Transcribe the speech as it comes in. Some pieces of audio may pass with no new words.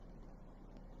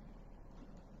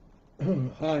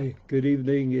Hi, good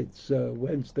evening. It's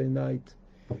Wednesday night,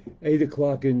 8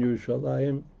 o'clock in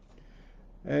Yerushalayim.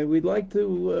 And we'd like to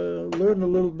learn a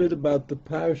little bit about the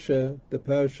Parsha. The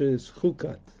Parsha is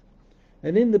Chukat.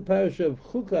 And in the Parsha of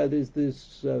Chukat is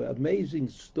this amazing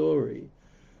story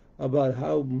about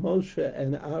how Moshe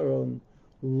and Aaron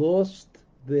lost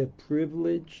their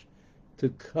privilege to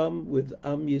come with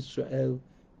Am Yisrael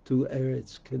to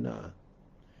Eretz Canaan.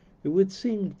 It would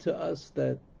seem to us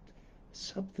that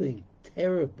something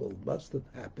terrible must have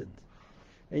happened.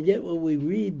 And yet when we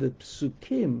read the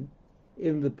psukim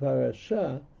in the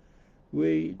parasha,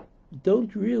 we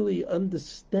don't really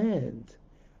understand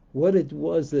what it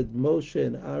was that Moshe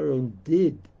and Aaron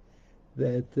did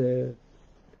that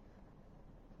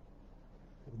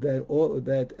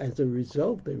that as a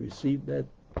result they received that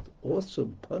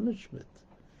awesome punishment.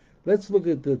 Let's look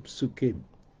at the psukim.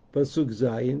 Pasuk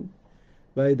Zayin.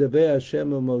 By the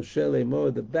Hashem and Moshe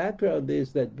Lemor, the background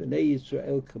is that Bnei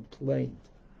Yisrael complained.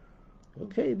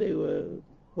 Okay, they were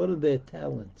one of their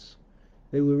talents.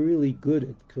 They were really good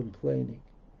at complaining.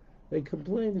 They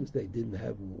complained because they didn't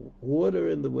have water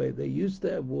in the way they used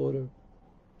to have water.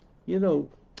 You know,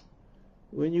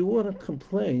 when you want to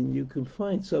complain, you can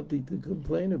find something to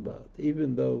complain about,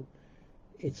 even though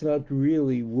it's not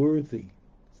really worthy.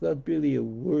 It's not really a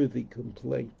worthy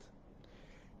complaint.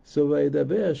 So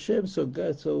Vayidaber Hashem, so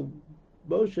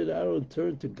Moshe and Aaron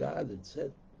turned to God and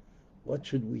said, "What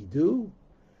should we do?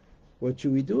 What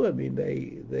should we do?" I mean,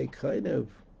 they kind of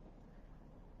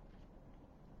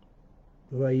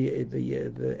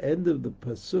the end of the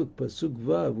pasuk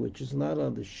Vav, which is not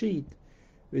on the sheet,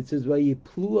 it says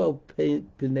Vayiplu al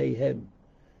Pneihem.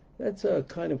 That's a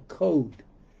kind of code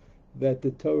that the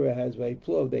Torah has.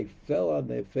 Vayiplu, they fell on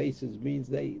their faces, means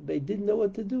they didn't know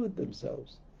what to do with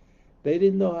themselves. They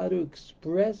didn't know how to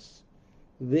express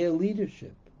their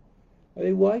leadership. I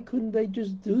mean, why couldn't they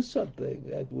just do something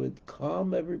that would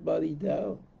calm everybody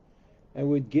down and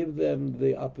would give them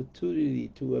the opportunity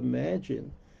to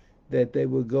imagine that they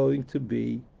were going to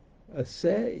be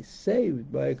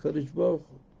saved by HaKadosh Baruch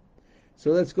Hu?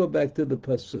 So let's go back to the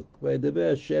pasuk. Vayidaber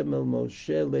Hashem el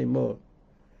Moshe lemor.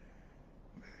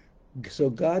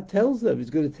 So God tells them, He's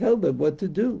going to tell them what to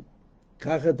do.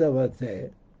 Kachat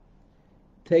avateh.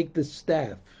 Take the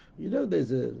staff. You know,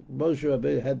 Moshe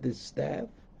Rabbeinu had this staff,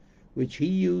 which he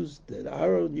used, that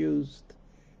Aaron used,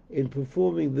 in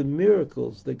performing the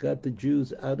miracles that got the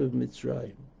Jews out of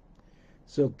Mitzrayim.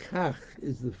 So kach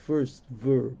is the first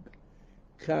verb.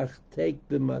 Kach, take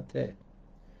the mateh.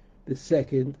 The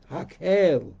second,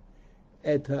 hakel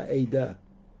et ha'edah.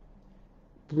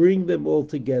 Bring them all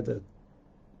together.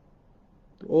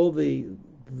 All the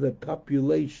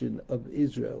population of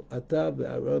Israel. Ata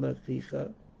ve'aron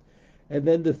achicha. And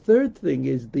then the third thing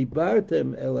is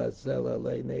dibartem el asel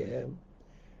aleinehem,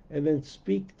 and then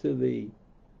speak to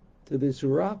this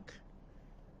rock.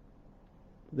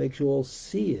 They should all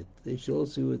see it. They should all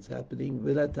see what's happening.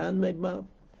 V'natan meimav,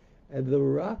 and the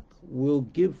rock will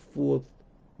give forth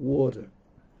water.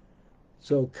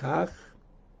 So kach,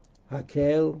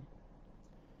 hakel,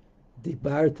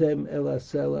 dibartem el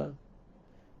asela,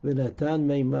 v'natan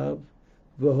meimav,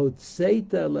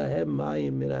 v'hotzeita lahem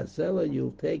mayim min asela.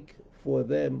 You'll take for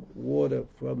them water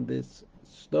from this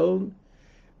stone,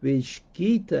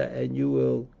 vishkita, and you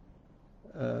will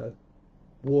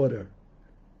water.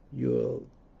 You'll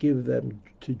give them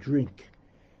to drink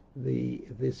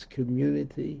this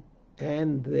community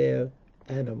and their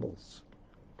animals.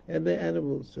 And the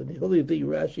animals. And the only thing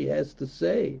Rashi has to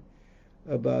say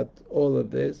about all of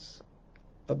this,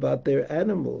 about their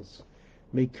animals.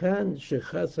 Mikan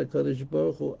shechas HaKadosh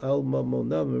Baruch Hu al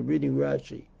mamonam. I'm reading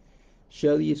Rashi.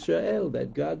 Shel Yisrael,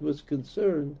 that God was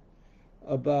concerned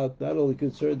about, not only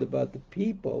concerned about the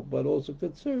people, but also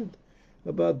concerned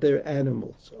about their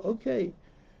animals. Okay,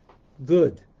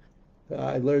 good.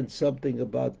 I learned something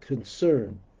about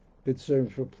concern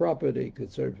for property,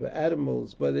 concern for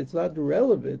animals, but it's not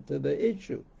relevant to the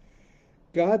issue.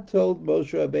 God told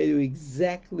Moshe Rabbeinu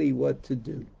exactly what to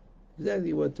do.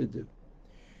 Exactly what to do.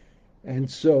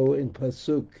 And so in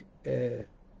Pasuk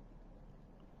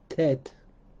Tet,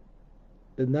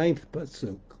 the 9th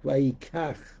pasuk,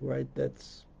 Vayikach, right?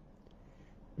 That's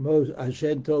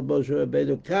Hashem told Moshe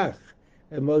Rabbeinu Kach,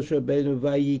 and Moshe Rabbeinu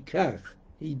Vayikach.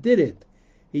 He did it.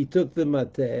 He took the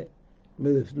mateh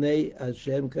milifnei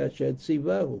Hashem kasher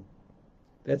tzivahu.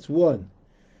 That's one.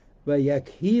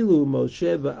 Vayakhilu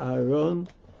Moshe v'Aaron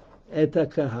et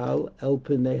hakahal el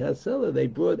pnei hasela. They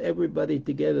brought everybody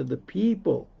together, the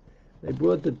people. They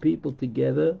brought the people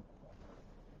together.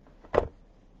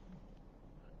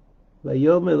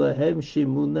 Vayomer lahem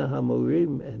shimuna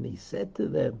hamorim, and he said to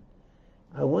them,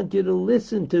 I want you to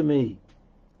listen to me.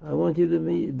 I want you to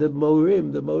meet the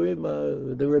Morim. The Morim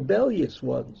are the rebellious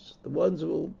ones, the ones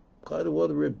who kind of want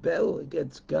to rebel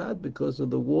against God because of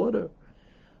the water.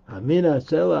 Amin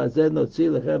Hasela Azen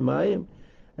Notzi Lechem Mayim.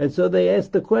 And so they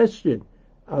asked the question,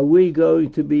 are we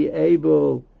going to be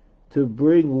able to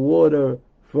bring water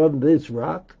from this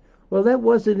rock? Well, that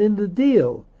wasn't in the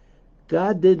deal.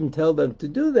 God didn't tell them to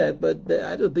do that, but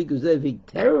I don't think there's anything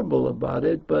terrible about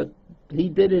it, but he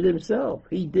did it himself.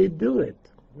 He did do it,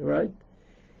 right?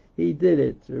 He did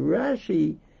it.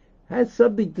 Rashi has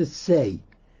something to say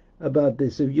about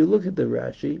this. If you look at the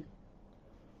Rashi,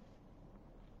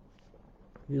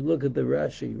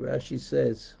 Rashi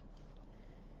says,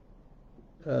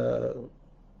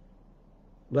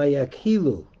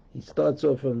 Vayakilu. He starts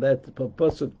off from that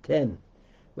pasuk 10.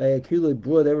 Vayakilu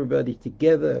brought everybody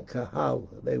together, a kahal.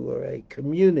 They were a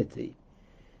community.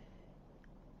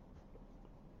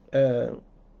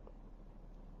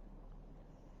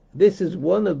 This is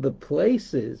one of the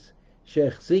places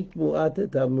shechzik mu'atet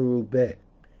hamerubeh,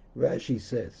 Rashi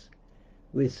says,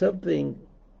 with something.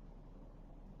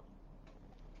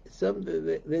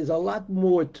 There's a lot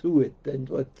more to it than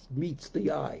what meets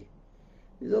the eye.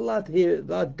 There's a lot here, a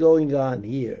lot going on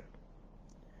here.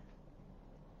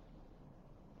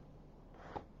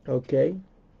 Okay?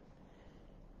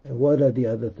 And what are the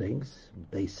other things?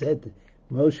 They said,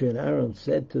 Moshe and Aaron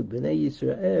said to Bnei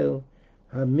Yisrael,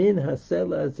 Hamin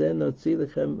hasela hazeh notzi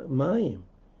lechem mayim.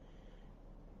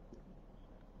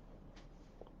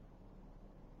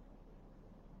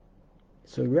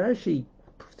 So Rashi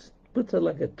puts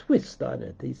like a twist on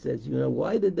it. He says,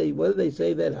 why did they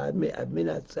say that?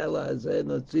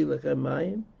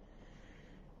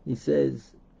 He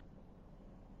says,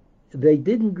 they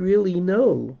didn't really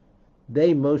know,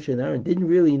 Moshe and Aaron, didn't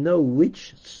really know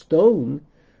which stone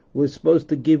was supposed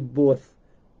to give forth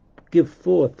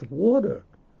water.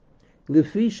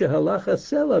 Lefisha halacha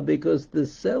sela, because the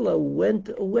sela went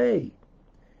away.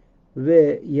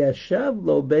 Ve'yashav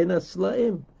lo ben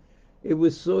aslaim. It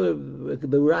was sort of,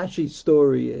 the Rashi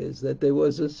story is that there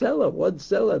was one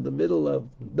cellar in the middle of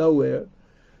nowhere,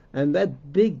 and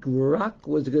that big rock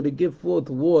was going to give forth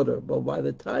water. But by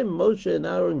the time Moshe and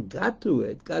Aaron got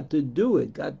to do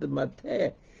it, got the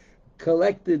mateh,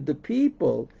 collected the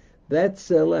people, that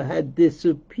cellar had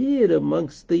disappeared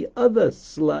amongst the other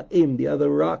slaim, the other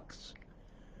rocks.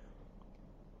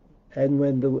 And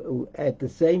at the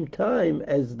same time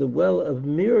as the well of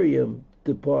Miriam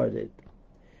departed,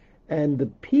 and the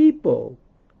people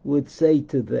would say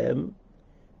to them,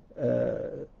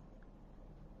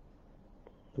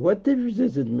 what difference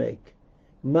does it make?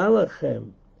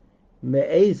 Malachem,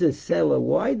 me'eze sela,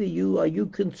 why are you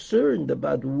concerned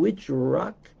about which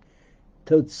rock,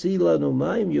 totzi lanu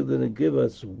mayim, you're going to give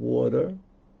us water?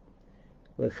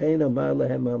 L'chein amar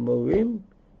lehem hamorim,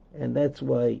 and that's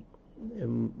why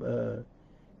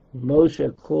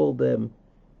Moshe called them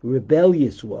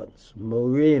rebellious ones,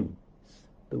 morim,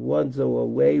 the ones that were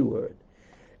wayward.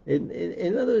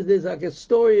 In other words, there's like a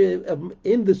story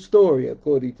in the story,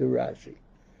 according to Rashi.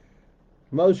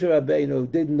 Moshe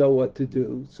Rabbeinu didn't know what to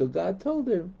do, so God told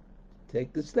him,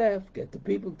 take the staff, get the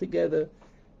people together,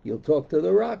 you'll talk to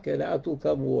the rock, and out will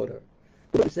come water.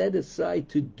 He set aside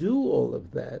to do all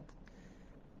of that,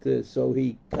 so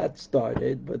he got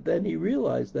started, but then he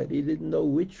realized that he didn't know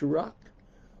which rock,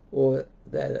 or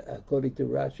that, according to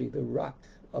Rashi, the rock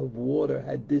of water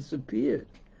had disappeared.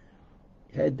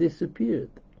 And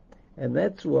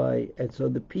that's why, and so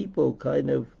the people kind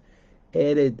of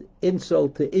added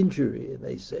insult to injury, and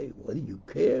they say, what do you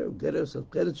care? Get us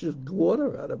just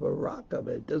water out of a rock. I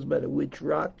mean, it doesn't matter which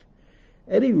rock,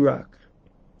 any rock.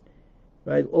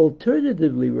 Right?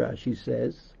 Alternatively, Rashi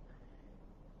says,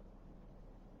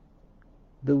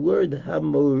 the word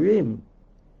hamorim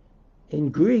in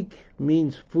Greek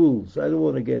means fools. I don't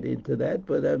want to get into that,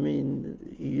 but I mean,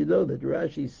 you know that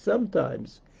Rashi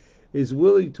sometimes is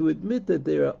willing to admit that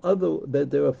there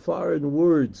are foreign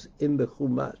words in the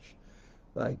Chumash,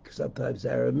 like sometimes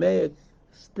Aramaic.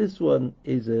 This one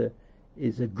is a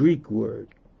Greek word,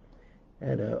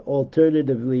 and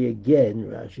alternatively again,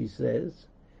 Rashi says,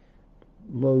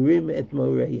 morim et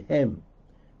morehem.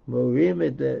 Morim,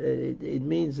 it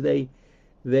means they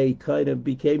kind of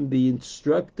became the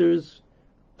instructors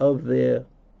of their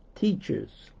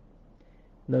teachers.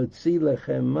 Notzi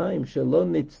lechem mayim shelo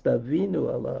nitztavinu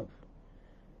alav.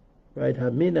 Right,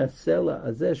 Hamina Sela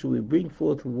Azesh, we bring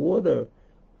forth water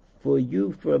for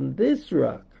you from this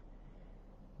rock.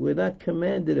 We're not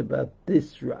commanded about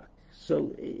this rock.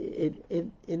 So,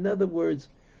 in other words,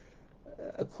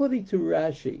 according to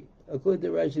Rashi,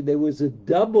 there was a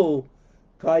double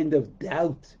kind of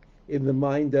doubt in the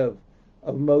mind of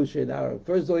Moshe and Aaron.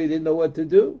 First of all, he didn't know what to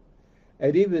do,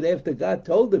 And even after God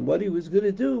told him what he was going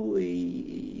to do,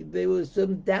 there was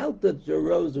some doubt that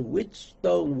arose of which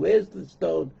stone, where's the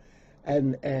stone,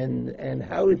 and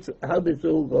how this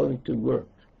all going to work.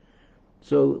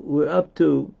 So we're up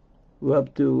to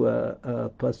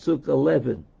pasuk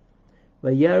 11.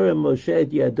 Vayara Moshe et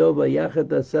yado vayachat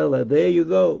hasela. There you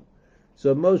go.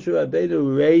 So Moshe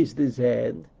Rabbeinu raised his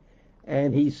hand,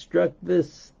 and he struck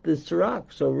this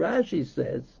rock. So Rashi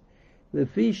says,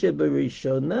 "Lefisha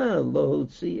berishona lo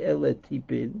hotzi ele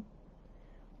tipin."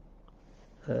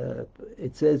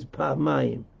 It says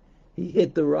pamayim. He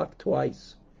hit the rock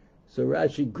twice. So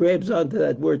Rashi grabs onto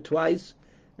that word twice,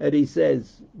 and he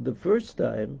says the first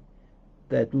time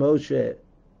that Moshe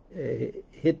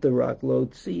hit the rock, lo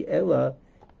hotzi ela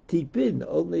tipin,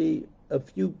 only a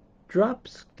few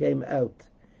drops came out.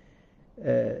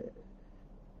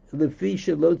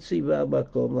 Lefisha lo tziva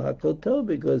makom lahakoto,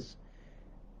 because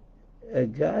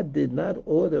God did not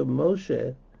order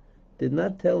Moshe, did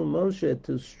not tell Moshe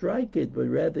to strike it, but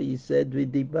rather he said,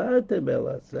 "V'dibartem el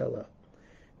hasela."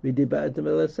 V'dibartem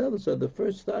el hasela. So the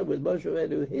first time when Moshe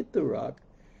Rabbeinu hit the rock,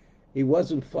 he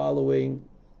wasn't following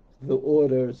the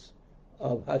orders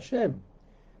of Hashem,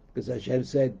 because Hashem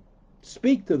said,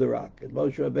 "Speak to the rock," and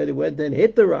Moshe Rabbeinu went and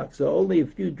hit the rock. So only a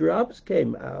few drops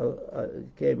came out.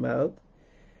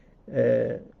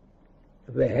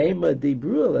 Vehema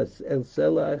dibru el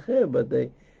sela acher, but they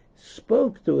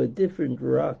spoke to a different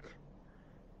rock.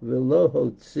 Velo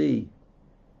hotzi,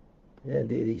 and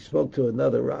he spoke to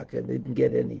another rock and didn't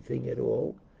get anything at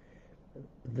all.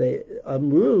 They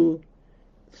amru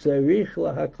tzarich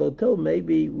lahakoto.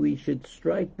 Maybe we should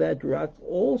strike that rock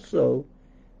also,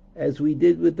 as we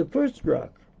did with the first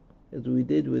rock,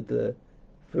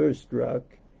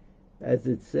 as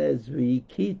it says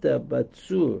v'ikita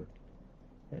batsur.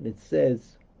 And it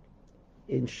says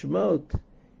in Shemot,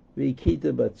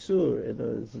 V'ikita batsur. And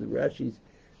Rashi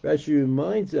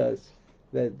reminds us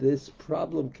that this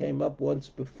problem came up once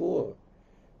before,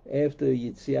 after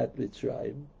Yitziat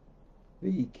Mitzrayim,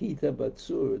 V'ikita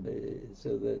batsur.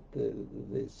 So that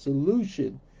the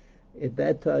solution at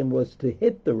that time was to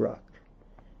hit the rock.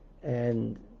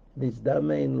 And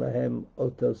Nizdamein lahem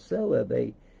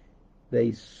otosela.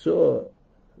 They saw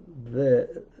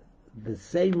the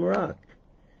same rock,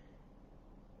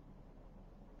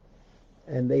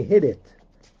 and they hit it.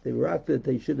 The rock that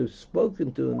they should have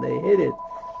spoken to, and they hit it.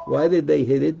 Why did they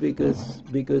hit it?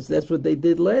 Because that's what they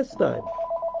did last time,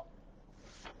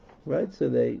 right? So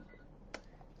here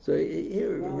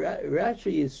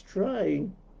Rashi is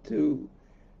trying to.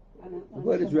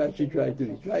 What is Rashi trying to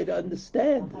do? He's trying to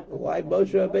understand why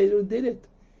Moshe Rabbeinu did it.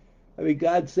 I mean,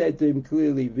 God said to him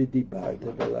clearly,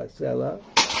 "V'dibartem el hasela,"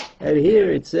 and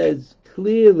here it says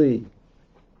clearly,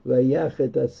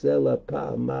 "Vayachet hasela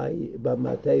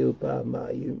b'mateu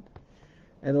pa'amayim,"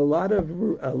 and a lot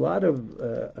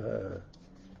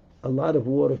of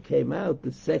water came out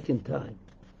the second time.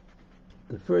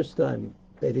 The first time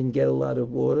they didn't get a lot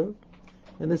of water,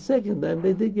 and the second time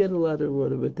they did get a lot of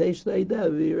water. But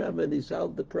and he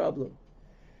solved the problem.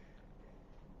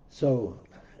 So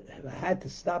I had to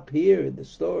stop here in the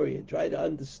story and try to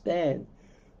understand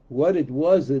what it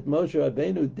was that Moshe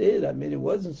Rabbeinu did. I mean, it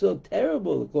wasn't so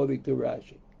terrible according to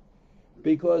Rashi,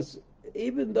 because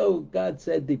even though God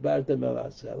said Dibartem el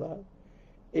hasela,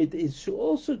 it is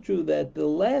also true that the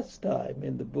last time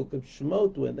in the book of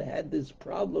Shemot, when they had this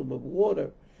problem of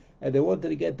water, and they wanted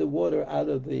to get the water out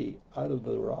of the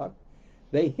rock,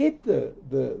 they hit the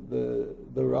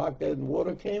rock and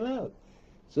water came out.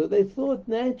 So they thought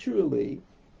naturally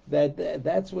that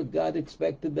that's what God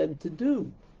expected them to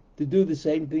do the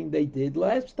same thing they did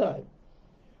last time.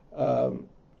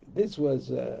 This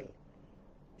was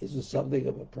something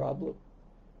of a problem.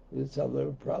 It's something of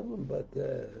a problem, but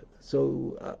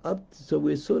so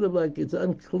we're sort of like it's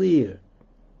unclear.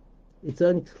 It's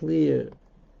unclear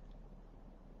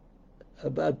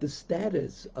about the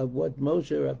status of what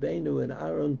Moshe Rabbeinu and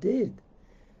Aaron did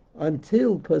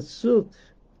until Pasuk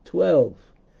 12.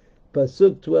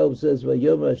 Pasuk 12 says,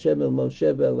 "Vayom Hashem el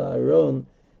Moshe vel Aaron,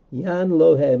 Yan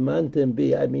lo ha'emantem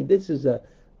bi." I mean, this is a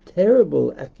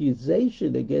terrible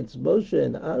accusation against Moshe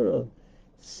and Aaron.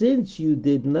 Since you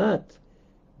did not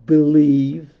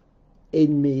believe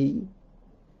in me,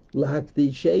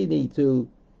 lahakdisheni, to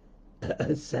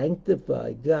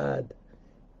sanctify God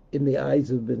in the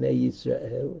eyes of Bnei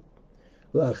Yisrael,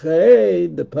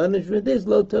 lachein, the punishment is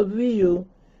lo taviyu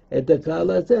et hakal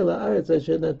hazeh la'aretz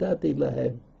asher natati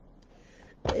lahem.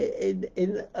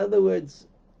 In other words,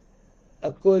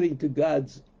 according to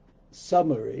God's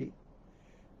summary,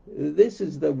 this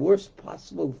is the worst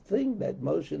possible thing that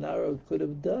Moshe and Aaron could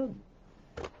have done.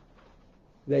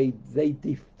 they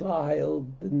defiled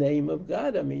the name of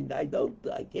God. I mean, I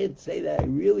can't say that I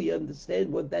really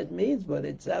understand what that means, but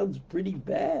it sounds pretty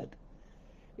bad.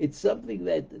 It's something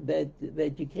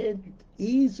that you can't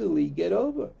easily get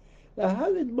over. Now,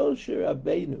 how did Moshe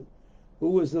Rabbeinu, who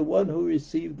was the one who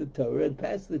received the Torah and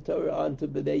passed the Torah on to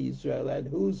Bnei Yisrael, and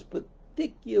whose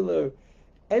particular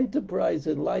enterprise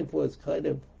in life was kind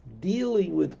of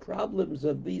dealing with problems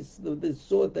of this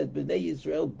sort that Bnei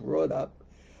Yisrael brought up,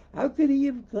 how could he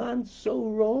have gone so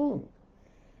wrong?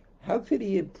 How could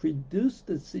he have produced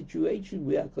a situation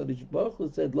where HaKadosh Baruch Hu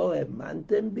said, Lo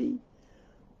emantem bi?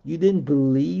 You didn't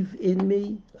believe in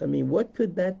me? I mean, what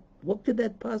could that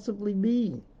possibly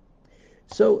mean?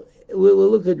 So we'll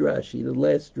look at Rashi, the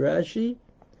last Rashi.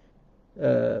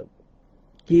 Kila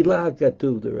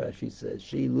Katuv, the Rashi says,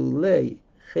 Shilulei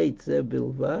Chetze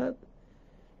Bilvad,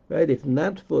 right? If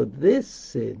not for this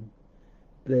sin,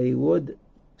 they would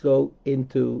go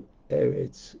into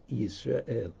Eretz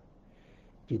Yisrael.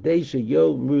 Kidei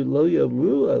sheyomru lo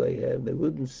yomru aleihem, they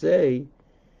wouldn't say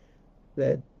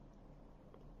that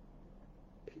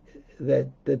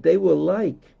they were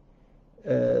like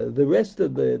the rest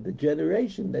of the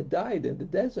generation that died in the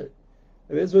desert.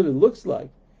 I mean, that's what it looks like.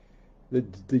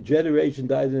 The generation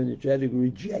died in the desert,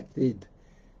 rejected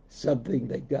something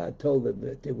that God told them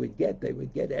that they would get. They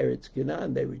would get Eretz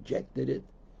Canaan. They rejected it.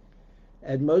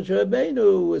 And Moshe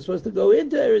Rabbeinu was supposed to go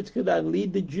into Eretz Canaan,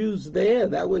 lead the Jews there.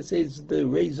 That was the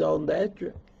raison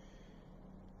d'etre.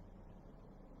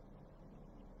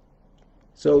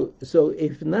 So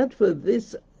if not for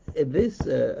this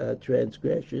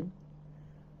transgression,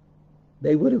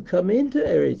 they would have come into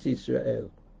Eretz Yisrael.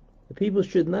 The people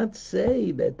should not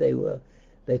say that they were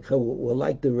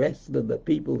like the rest of the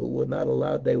people who were not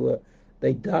allowed.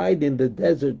 They died in the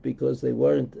desert because they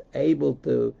weren't able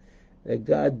to.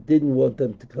 God didn't want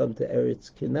them to come to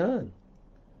Eretz Canaan.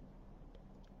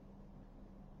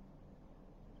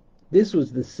 This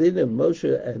was the sin of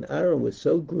Moshe and Aaron was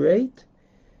so great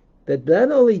that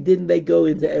not only didn't they go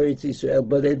into Eretz Yisrael,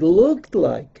 but it looked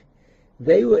like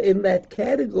they were in that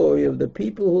category of the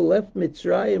people who left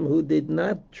Mitzrayim who did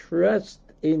not trust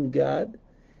in God,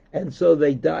 and so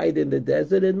they died in the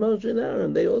desert. And Moshe and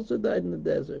Aaron, they also died in the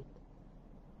desert.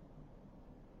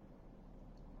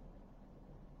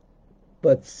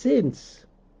 But since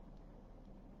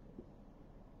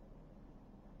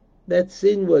that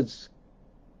sin was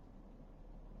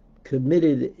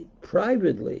committed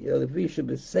privately, so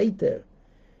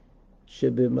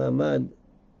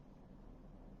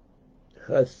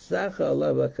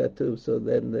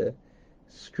then the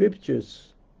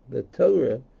scriptures, the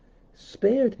Torah,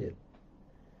 spared him.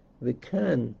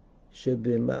 V'kan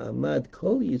shebima'amad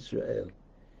kol Yisrael.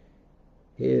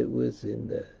 Here it was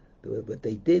what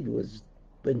they did was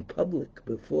in public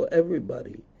before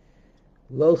everybody.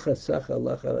 Lo chasach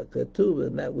halacha katuv,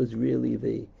 and that was really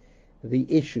the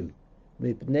issue.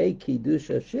 Mipnei kiddush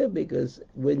Hashem, because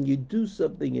when you do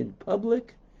something in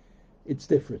public, it's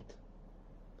different.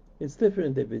 It's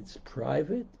different if it's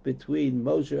private between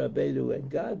Moshe Rabbeinu and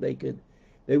God.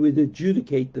 They would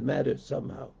adjudicate the matter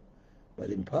somehow,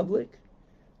 but in public,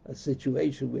 a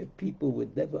situation where people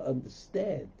would never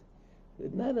understand.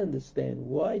 Did not understand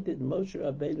why did Moshe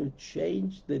Rabbeinu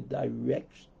change the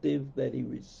directive that he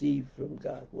received from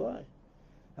God? Why?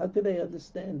 How could they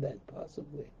understand that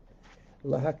possibly?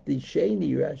 Lahakti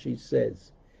Sheni, Rashi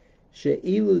says,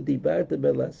 She'ilu dibarta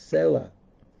belasela.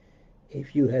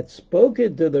 If you had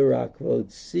spoken to the rock,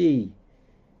 see,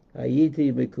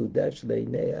 Hayiti mikudash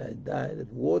leinei, I had died, if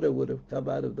water would have come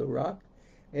out of the rock,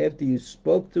 after you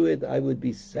spoke to it, I would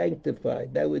be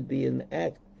sanctified. That would be an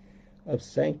act of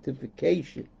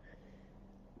sanctification.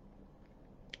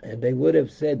 And they would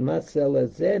have said, Masel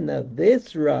hazeh, now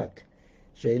this rock,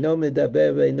 sheino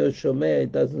medaber ve'ino shomeh,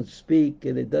 it doesn't speak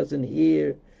and it doesn't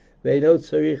hear, ve'ino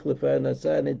tzarich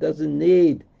lefarnasah, and it doesn't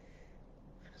need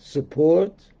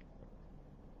support,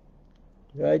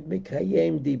 right?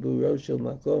 Mikayem diburo shel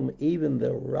makom, even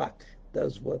the rock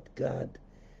does what God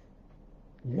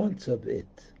wants of it.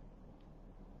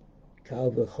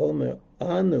 Kal v'chomer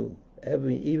anu,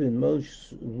 even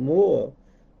more,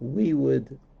 we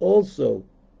would also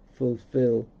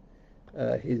fulfill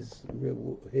his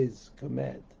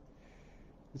command.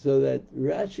 So that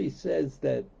Rashi says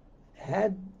that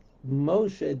had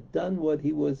Moshe done what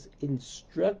he was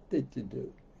instructed to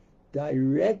do,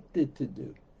 directed to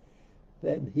do,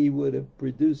 then he would have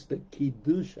produced a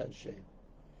Kiddush Hashem.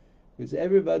 Because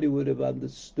everybody would have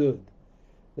understood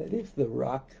that if the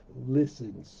rock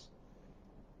listens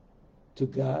to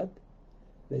God,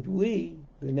 that we,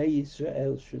 Bnei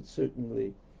Yisrael, should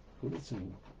certainly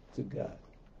listen to God.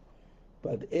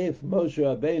 But if Moshe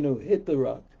Rabbeinu hit the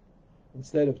rock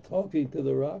instead of talking to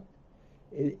the rock,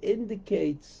 it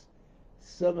indicates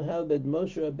somehow that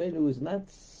Moshe Rabbeinu was not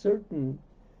certain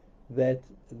that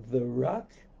the rock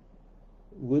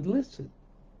would listen.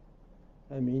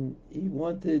 I mean, he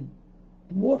wanted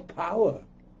more power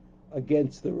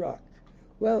against the rock.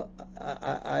 Well,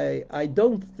 I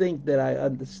don't think that I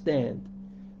understand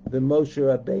the Moshe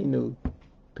Rabbeinu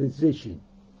position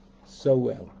so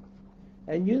well.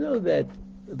 And you know that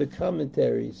the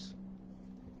commentaries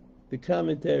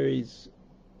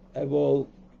have all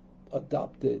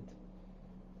adopted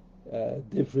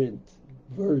different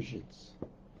versions.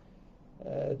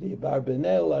 The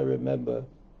Abarbanel, I remember,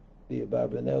 the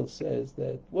Abarbanel says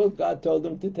that, well, God told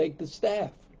him to take the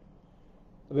staff.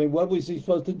 I mean, what was he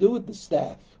supposed to do with the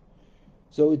staff?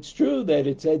 So it's true that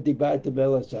it said Dibarta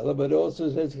Belasala, but it also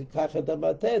says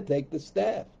Kachatamateh, take the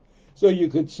staff. So you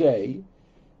could say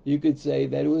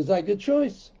that it was like a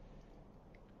choice.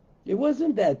 It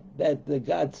wasn't that the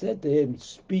God said to him,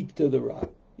 speak to the rock.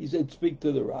 He said, speak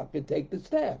to the rock and take the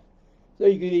staff. So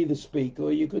you could either speak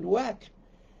or you could whack.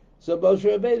 So Moshe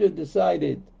Rabbeinu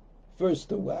decided first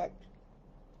to whack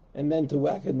and then to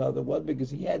whack another one because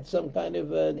he had some kind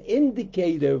of an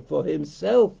indicator for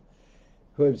himself.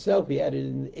 For himself, he had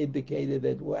an indicator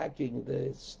that whacking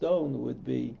the stone would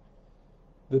be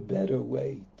the better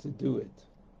way to do it.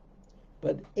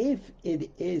 But if it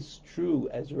is true,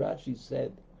 as Rashi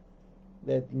said,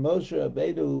 that Moshe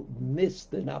Rabbeinu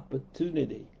missed an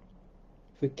opportunity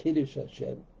for Kiddush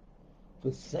Hashem,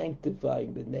 for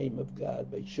sanctifying the name of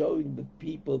God, by showing the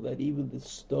people that even the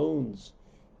stones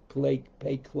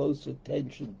pay close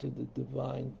attention to the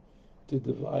divine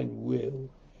will,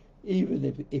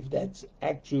 even if that's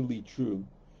actually true,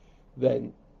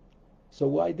 then so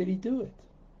why did he do it?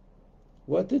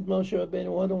 What did Moshe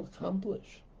Rabbeinu want to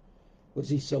accomplish? Was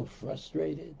he so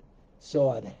frustrated,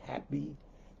 so unhappy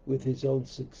with his own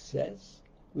success,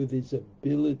 with his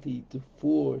ability to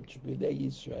forge Bnei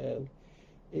Yisrael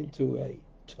into a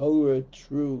Torah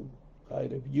true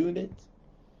kind of unit,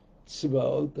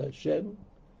 Tzvaot Hashem,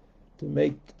 to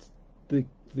make the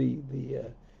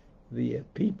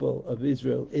people of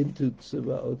Israel into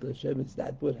Tzvaot Hashem? Is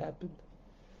that what happened?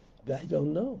 I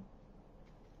don't know.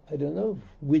 I don't know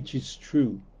which is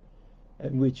true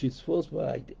and which is false, but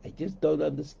I just don't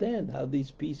understand how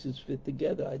these pieces fit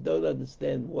together. I don't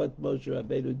understand what Moshe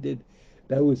Rabbeinu did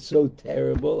that was so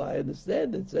terrible. I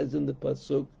understand it says in the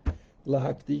Pasuk,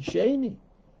 Lahakti Sheni.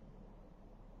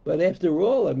 But after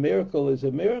all, a miracle is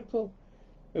a miracle.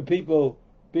 And people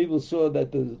saw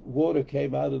that the water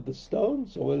came out of the stone,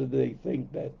 so what did they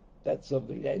think? That that's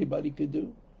something anybody could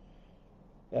do?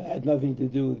 That had nothing to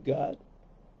do with God?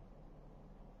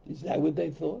 Is that what they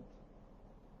thought?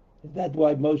 Is that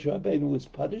why Moshe Rabbeinu was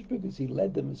punished? Because he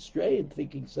led them astray in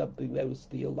thinking something that was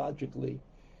theologically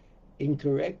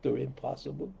incorrect or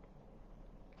impossible?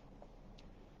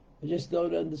 I just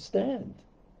don't understand.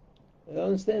 I don't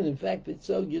understand. In fact, it's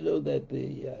so, that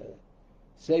the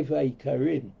Sefer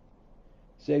Ikarim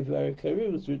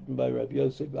was written by Rabbi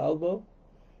Yosef Albo.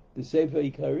 The Sefer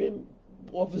Ikarim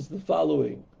offers the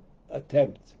following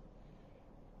attempt.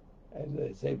 And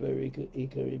the Sefer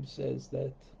Ikarim says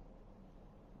that,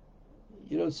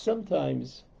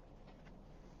 sometimes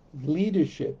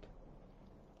leadership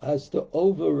has to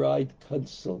override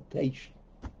consultation.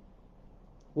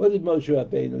 What did Moshe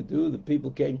Rabbeinu do? The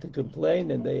people came to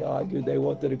complain and they argued. They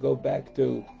wanted to go back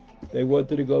to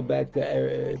Eretz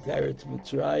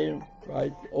Mitzrayim,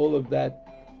 right? All of that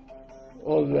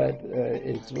was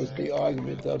the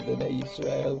argument of Bnei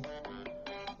Yisrael.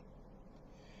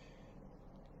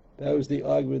 That was the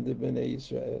argument of Bnei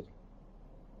Yisrael.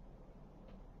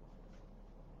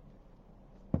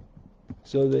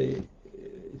 So the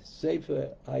Sefer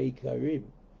HaIkarim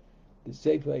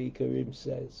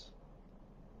says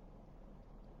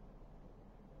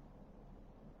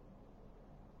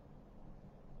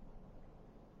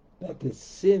that the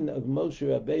sin of Moshe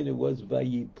Rabbeinu was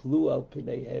Vayiplu al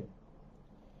Pneihem,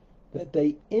 that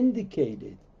they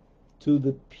indicated to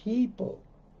the people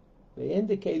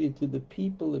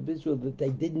of Israel that they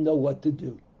didn't know what to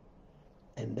do.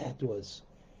 And that was,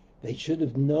 they should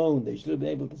have known, they should have been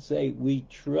able to say, we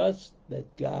trust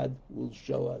that God will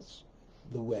show us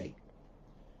the way.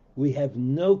 We have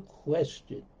no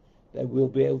question that we'll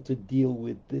be able to deal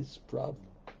with this problem.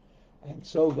 And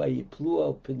so Vayiplu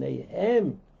al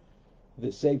Pneihem,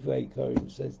 the Sefer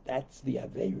HaIkarim says, that's the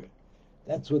Aveira.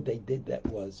 That's what they did that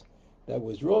was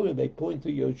wrong. And they point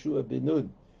to Yoshua ben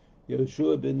Nun.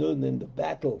 Yoshua ben Nun in the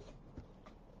battle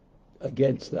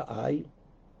against the Ai,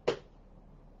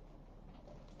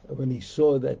 when he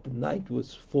saw that the night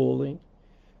was falling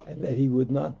and that he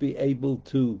would not be able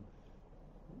to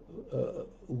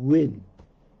win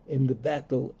in the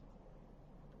battle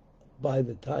by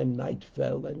the time night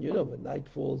fell. And you know, when night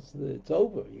falls, it's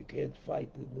over. You can't fight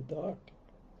in the dark.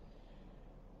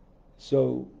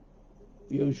 So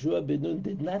Yoshua ben Nun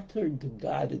did not turn to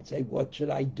God and say, what should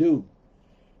I do?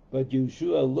 But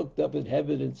Yoshua looked up at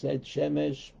heaven and said,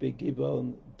 Shemesh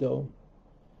begivon dom,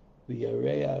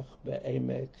 v'yareach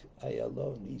be'emek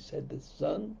ayalon. He said the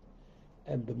sun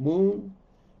and the moon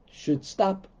should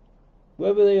stop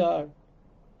wherever they are,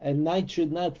 and night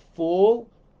should not fall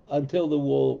until the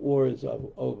war is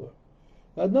over.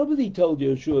 Now, nobody told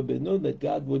Yoshua ben Nun that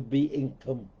God would be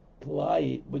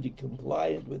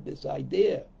compliant with this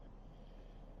idea.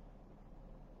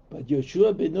 But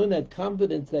Yoshua ben Nun had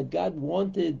confidence that God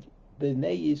wanted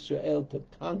Bnei Yisrael to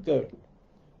conquer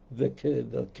the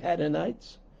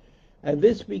Canaanites, and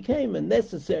this became a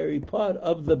necessary part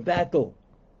of the battle.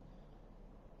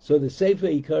 So the Sefer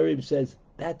Ikarim says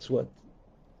that's what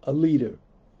a leader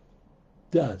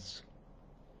does.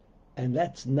 And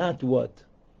that's not what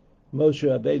Moshe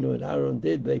Rabbeinu and Aaron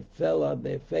did. They fell on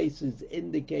their faces,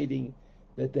 indicating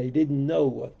that they didn't know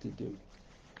what to do,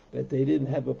 that they didn't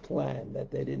have a plan,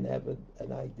 that they didn't have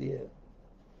an idea.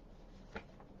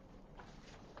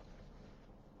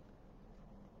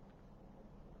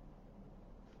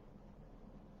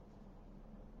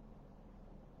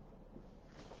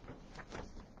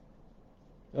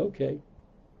 Okay.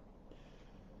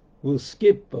 We'll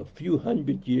skip a few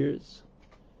hundred years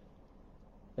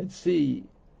and see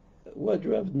what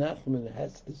Rav Nachman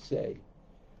has to say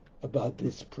about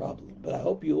this problem. But I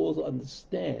hope you all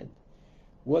understand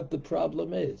what the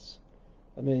problem is.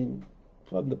 I mean,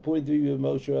 from the point of view of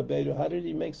Moshe Rabbeinu, how did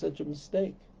he make such a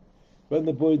mistake? From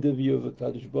the point of view of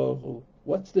HaKadosh Baruch Hu,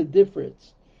 what's the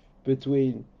difference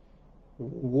between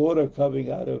water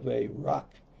coming out of a rock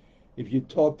if you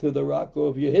talk to the rock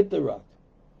or if you hit the rock?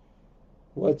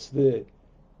 What's the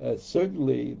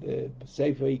certainly the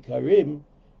Sefer Ikarim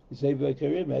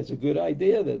has a good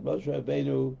idea that Moshe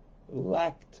Rabbeinu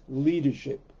lacked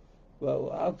leadership.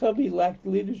 Well, how come he lacked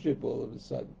leadership all of a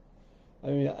sudden? I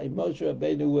mean, Moshe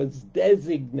Rabbeinu was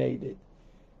designated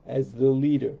as the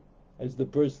leader, as the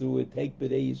person who would take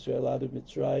Bnei Yisrael out of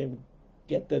Mitzrayim,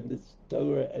 get them this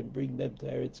Torah, and bring them to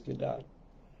Eretz Canaan.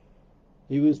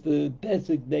 He was the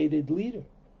designated leader.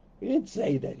 He didn't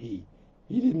say that he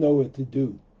didn't know what to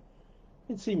do.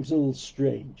 It seems a little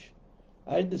strange.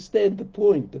 I understand the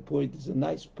point. The point is a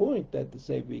nice point that the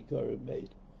Sefer Ikarim made.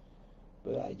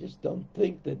 But I just don't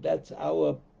think that that's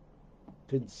our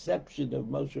conception of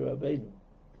Moshe Rabbeinu.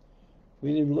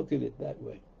 We didn't look at it that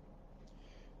way.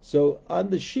 So on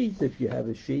the sheet, if you have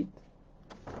a sheet,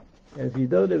 and if you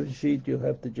don't have a sheet, you'll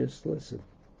have to just listen.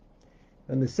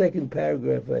 On the second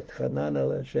paragraph, V'etchanan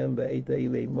al Hashem v'eita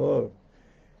ileimor,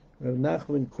 Rav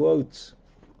Nachman quotes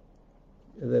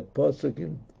the pasuk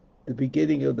in the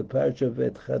beginning of the parsha of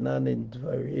V'etchanan in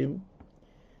Dvarim,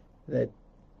 that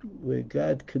where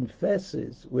God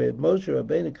confesses, where Moshe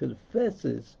Rabbeinu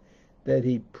confesses that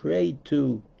he prayed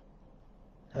to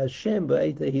Hashem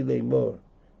v'eita ileimor.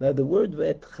 Now the word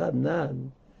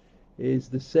V'etchanan is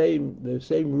the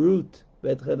same root.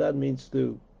 V'etchanan means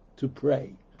to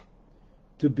pray,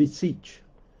 to beseech.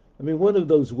 I mean, one of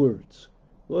those words.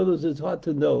 One of those, it's hard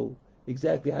to know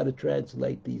exactly how to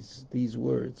translate these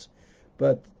words.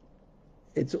 But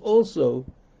it's also,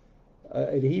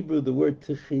 in Hebrew, the word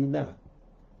techina.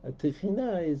 A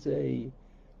techina is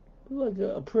like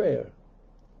a prayer,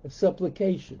 a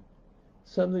supplication,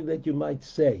 something that you might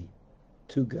say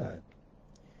to God.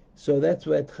 So that's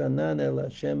V'etchanan el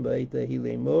Hashem ba'ita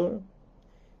hilemor,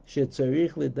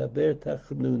 shetzarich ledaber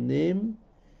tachnunim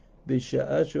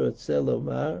b'sha'a she'rotze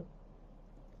lomar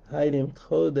haynim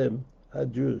chodem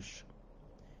hadrush.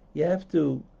 You have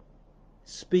to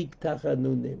speak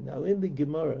tachanunim. Now in the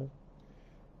Gemara,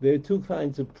 there are two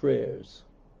kinds of prayers,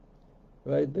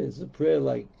 right? There's a prayer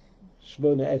like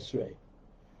Shmona Esrei,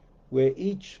 where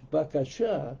each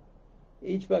bakasha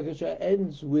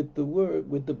ends with the word,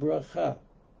 with the bracha,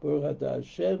 Baruch atah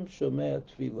Hashem shomea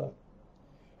tefillah.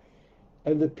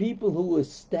 And the people who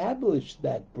established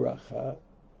that bracha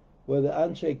were the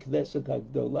Anshe Knesset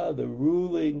HaGdolah, the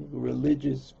ruling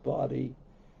religious body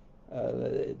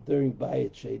during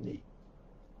Bayit Sheni,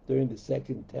 during the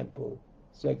Second Temple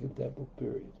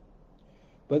period.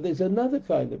 But there's another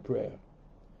kind of prayer,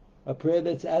 a prayer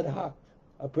that's ad hoc,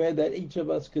 a prayer that each of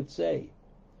us could say,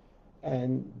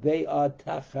 and they are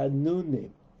tachanunim.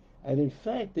 And in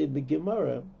fact, in the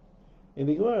Gemara,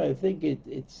 I think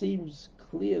it seems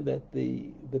clear that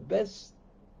the best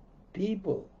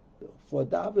people for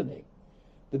davening,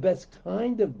 the best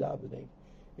kind of davening,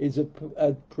 is a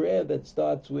prayer that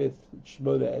starts with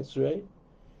Shmona Esrei,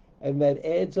 and that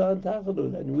adds on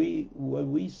Tachanun. And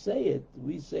when we say it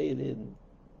in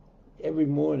every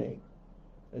morning.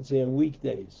 Let's say on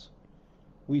weekdays,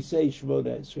 we say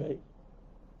Shemona Esrei,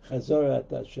 Chazor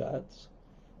HaTashatz,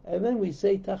 and then we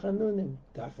say Tachanunim,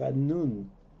 Tachanun,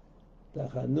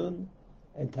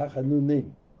 and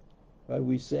Tachanunim. Right?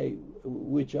 We say,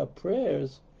 which are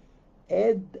prayers,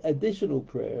 add additional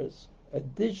prayers,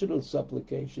 additional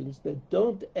supplications that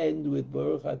don't end with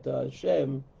Baruch Atah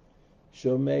Hashem,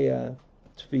 Shomea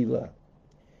Tfilah.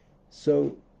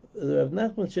 So Rav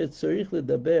Nachman said, Tzarich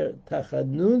ledaber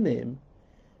Tachanunim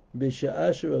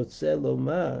b'sha'ah sherotzeh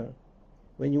lomar.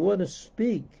 When you want to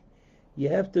speak, you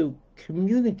have to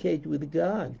communicate with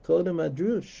God. Kodem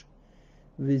Adrush.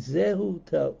 V'zehu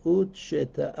ta'ut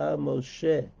sheta'a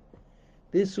Moshe.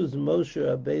 This was Moshe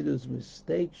Rabbeinu's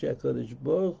mistake. Shakadosh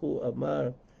Baruch Hu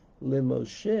amar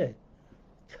leMoshe,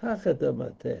 kach et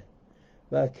hamateh,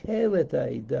 v'akel et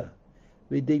ha'ida,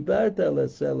 v'dibart al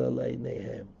hasela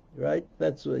leinehem. Right?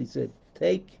 That's what he said.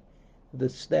 Take the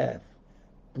staff,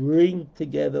 bring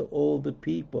together all the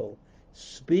people,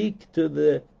 speak to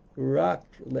the rock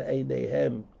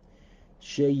leinehem.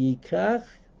 Sheyikach.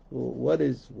 What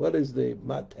is the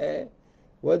mateh?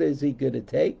 What is he going to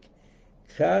take?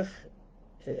 Kach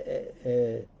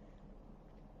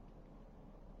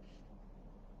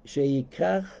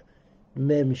Sheyikach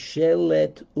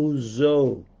memshelet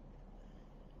uzo.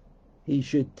 He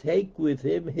should take with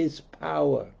him his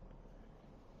power,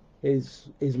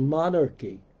 his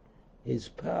monarchy, his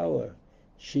power.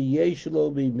 Sheyesh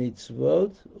lo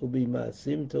b'mitzvot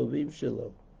u'b'masim tovim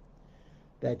shelo,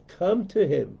 that come to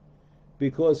him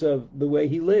because of the way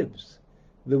he lives,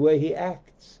 the way he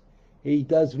acts. He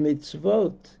does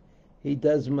mitzvot, he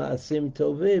does ma'asim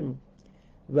tovim,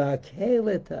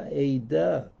 v'akel et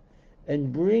ha'edah,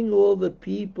 and bring all the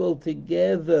people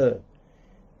together.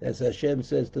 As Hashem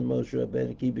says to Moshe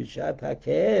Rabbeinu, ki b'shat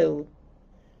hakel,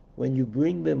 when you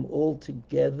bring them all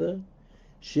together,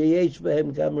 sheyesh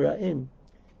b'hem gam ra'im.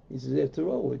 He says, after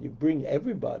all, when you bring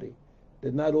everybody,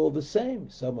 they're not all the same.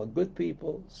 Some are good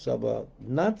people, some are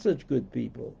not such good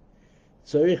people.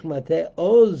 Tzarich mateh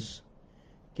oz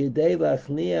kidei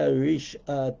lachnia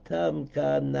rish'atam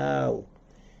kanal,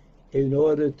 in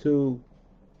order to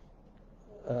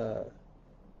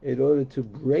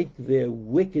break their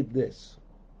wickedness.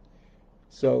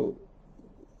 So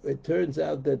it turns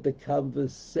out that the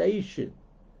conversation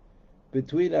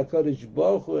between HaKadosh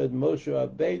Baruch Hu and Moshe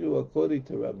Rabbeinu, according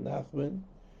to Rav Nachman,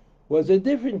 was a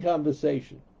different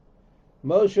conversation.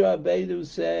 Moshe Rabbeinu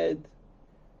said,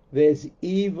 there's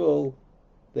evil,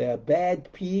 there are bad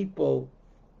people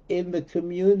in the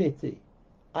community.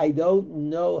 I don't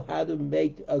know how to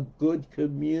make a good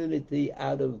community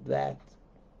out of that.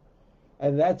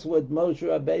 And that's what Moshe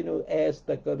Rabbeinu asked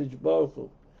HaKadosh Baruch Hu.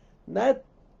 Not,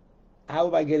 how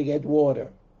am I going to get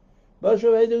water? Moshe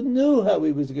Rabbeinu knew how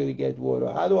he was going to get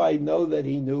water. How do I know that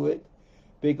he knew it?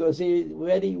 Because he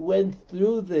already went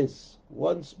through this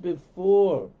once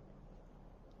before,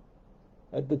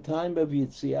 at the time of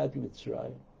Yetziat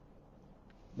Mitzrayim.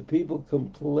 The people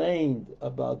complained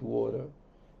about water,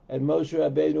 and Moshe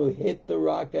Rabbeinu hit the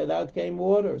rock and out came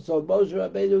water. So Moshe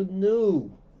Rabbeinu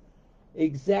knew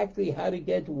exactly how to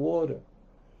get water.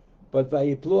 But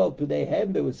Vayiplu al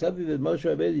Pneihem, there was something that Moshe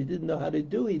Rabbeinu didn't know how to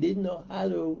do. He didn't know how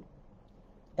to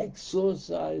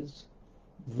exorcise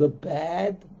the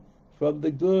bad from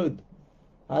the good,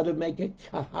 how to make a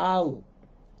kahal,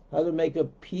 how to make a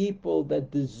people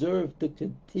that deserve to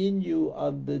continue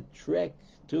on the trek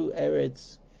to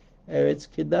Eretz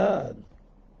Canaan.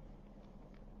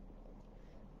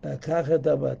 Kachat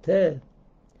hamateh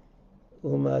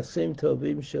u'ma'asim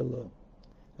tovim shelo,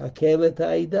 hakel et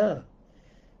ha'ida.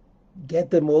 Get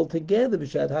them all together.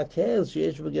 B'shat hakel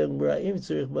sheyesh b'gam ra'im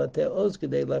tzarich mateh oz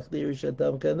k'dei lachni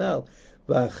rishatam kanal.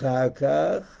 V'achar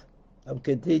kach, I'm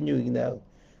continuing now.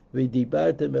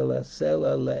 V'dibartem el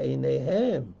hasela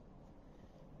le'einehem.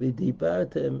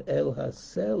 V'dibartem el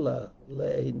hasela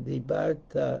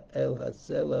dibarta el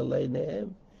hasela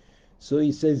le'einehem. So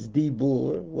he says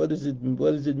dibur. What does it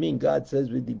mean? God says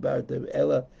v'dibartem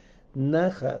ela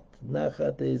nachat.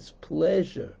 Nachat is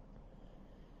pleasure.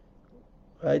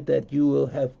 Right, that you will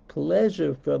have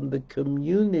pleasure from the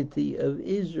community of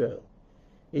Israel.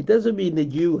 It doesn't mean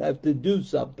that you have to do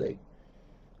something.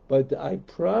 But I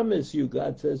promise you,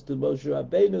 God says to Moshe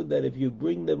Rabbeinu, that if you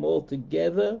bring them all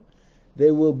together,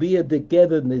 there will be a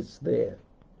togetherness there.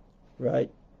 Right?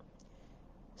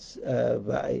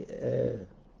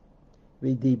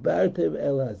 V'dibartem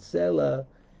el hasela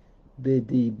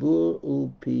b'dibur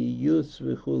u'piyus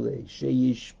v'chulei.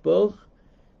 Sheyishpoch,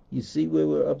 you see where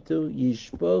we're up to?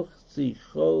 Yishpoch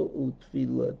zicho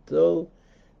utfilato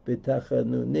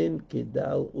b'tachanunim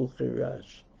kidal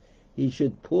uchirash. He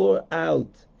should pour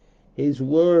out his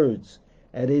words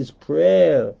and his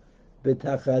prayer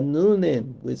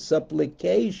b'tachanunim, with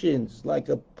supplications, like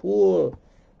a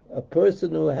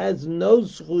person who has no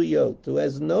zchuyot, who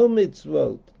has no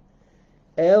mitzvot.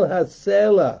 El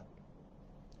hasela,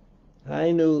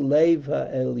 hainu lev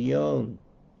ha'elyon,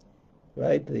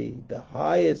 right? The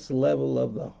highest level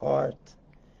of the heart.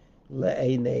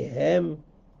 Le'einehem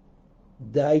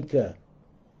daika,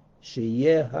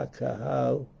 sheyeh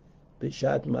hakahal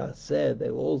b'shat maaseh. They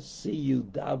all see you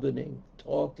davening,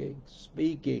 talking,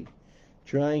 speaking,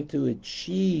 trying to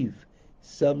achieve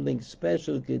something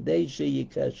special. Kedei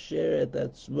sheyikasher et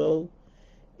atzmo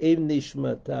im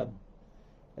nishmatam.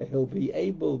 And he'll be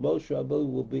able, Moshe Rabbeinu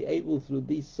will be able, through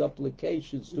these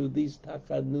supplications, through these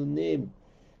tachanunim.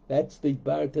 That's the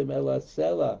Bartem El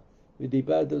Asela. The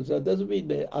Bartem El doesn't mean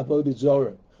the Avodah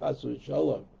Zorah, Chas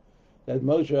v'Sholom, that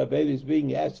Moshe Rabbeinu is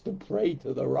being asked to pray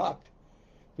to the rock.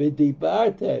 The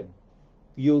Bartem,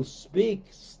 you'll speak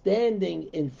standing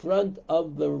in front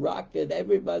of the rock, and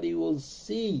everybody will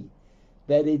see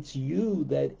that it's you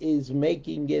that is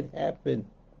making it happen,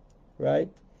 right?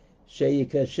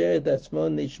 Sheyikasher et atzmo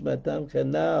nishmatam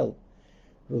kanal,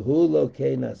 v'hu lo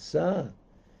kenasa,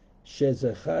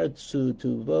 shezachar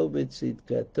tzutuvo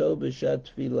v'tzidkato b'shat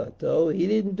tfilato. He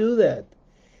didn't do that.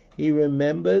 He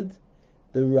remembered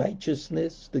the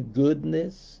righteousness, the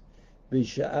goodness,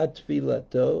 b'shat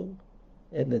tfilato,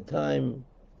 in the time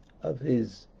of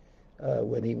his,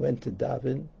 when he went to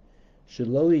daven,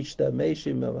 shelo yishtamesh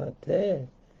mateh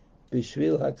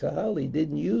b'shvil hakahal. He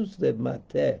didn't use the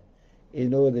mateh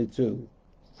in order to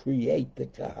create the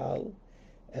kahal.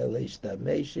 El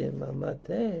yishtamesh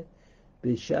mateh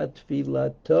b'shat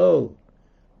tfilato.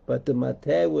 But the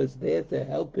mateh was there to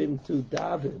help him to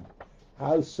daven.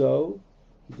 How so?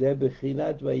 Zeh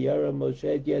b'chinat vayara Moshe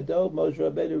et yado. Moshe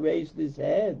Rabbeinu raised his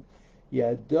hand.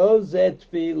 Yado zeh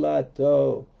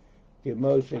tfilato.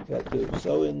 Moshe Katuv.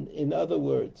 So in other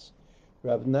words,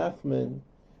 Rav Nachman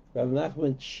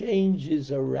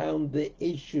changes around the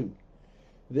issue.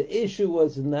 The issue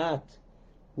was not,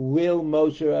 will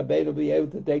Moshe Rabbeinu be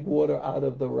able to take water out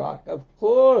of the rock? Of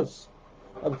course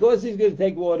he's going to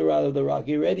take water out of the rock.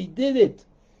 He already did it.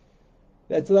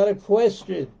 That's not a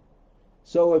question.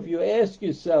 So if you ask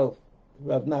yourself,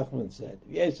 Rav Nachman said,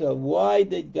 yes, so why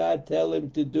did God tell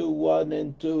him to do 1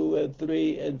 and 2 and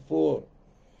 3 and 4?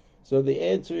 So the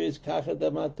answer is kachat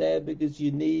hamateh, because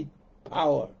you need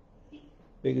power,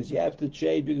 because you have to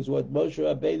change. Because what Moshe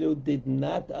Rabbeinu did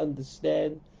not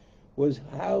understand was,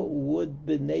 how would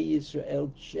Bnei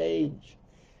Yisrael change?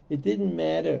 It didn't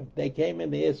matter. They came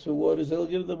and they asked for water, so he'll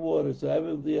give them water. So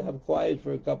they'll have quiet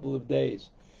for a couple of days,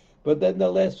 but then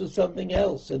they'll ask for something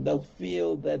else, and they'll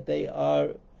feel that they are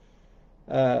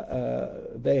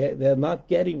they're not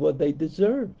getting what they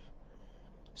deserve.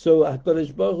 So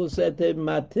HaKadosh Baruch Hu said to him,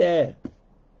 mateh.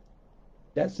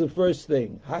 That's the first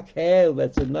thing. Hakel,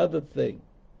 that's another thing.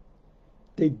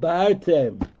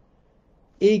 Dibartem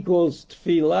equals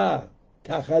tfilah,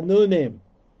 tachanunim.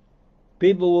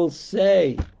 People will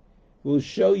say, will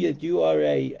show you that you are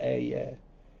that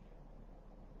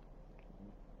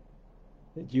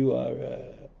you are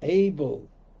able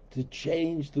to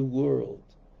change the world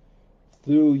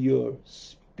through your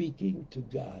speaking to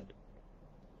God.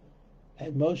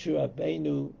 And Moshe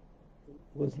Rabbeinu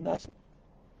was not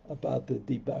about the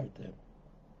dibartem,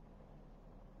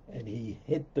 and he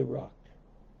hit the rock.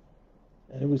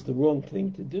 And it was the wrong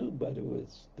thing to do, but there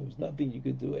was nothing you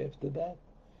could do after that,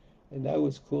 and that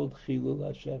was called Chilul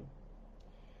Hashem.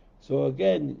 So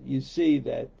again, you see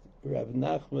that Rav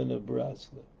Nachman of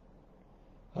Breslov,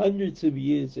 hundreds of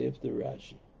years after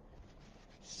Rashi,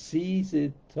 sees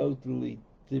it totally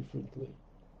differently,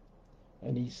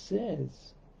 and he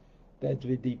says that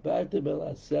V'dibartem el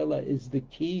Asela is the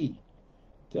key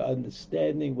to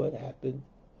understanding what happened.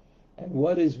 And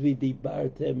what is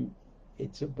V'dibartem?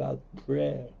 It's about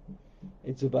prayer.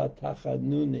 It's about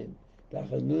tachanunim.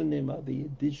 Tachanunim are the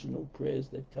additional prayers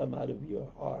that come out of your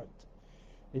heart.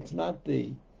 It's not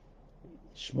the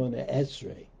Shmona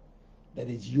Esrei that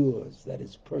is yours, that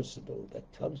is personal, that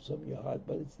comes from your heart,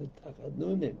 but it's the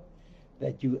tachanunim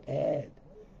that you add,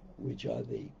 which are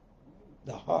the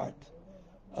heart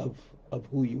of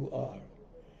who you are.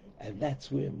 And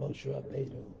that's where Moshe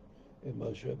Rabbeinu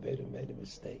made a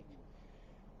mistake.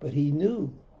 But he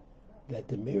knew that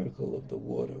the miracle of the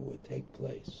water would take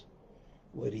place.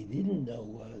 What he didn't know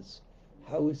was,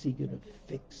 how is he going to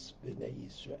fix Bnei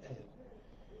Yisrael?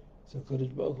 So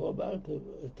Kodesh Baruch Hu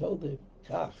told him,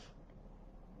 Kach,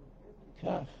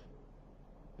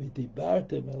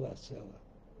 v'dibartem el Asela.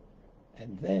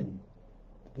 And then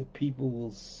the people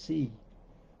will see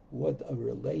what a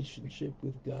relationship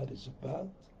with God is about,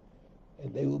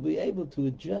 and they will be able to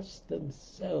adjust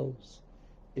themselves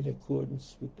in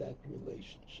accordance with that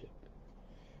relationship.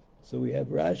 So we have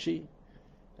Rashi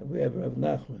and we have Rav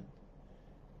Nachman.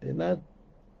 They're not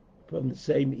from the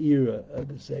same era at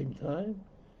the same time,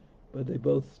 but they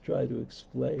both try to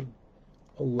explain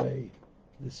away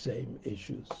the same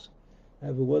issues.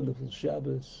 Have a wonderful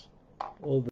Shabbos. All the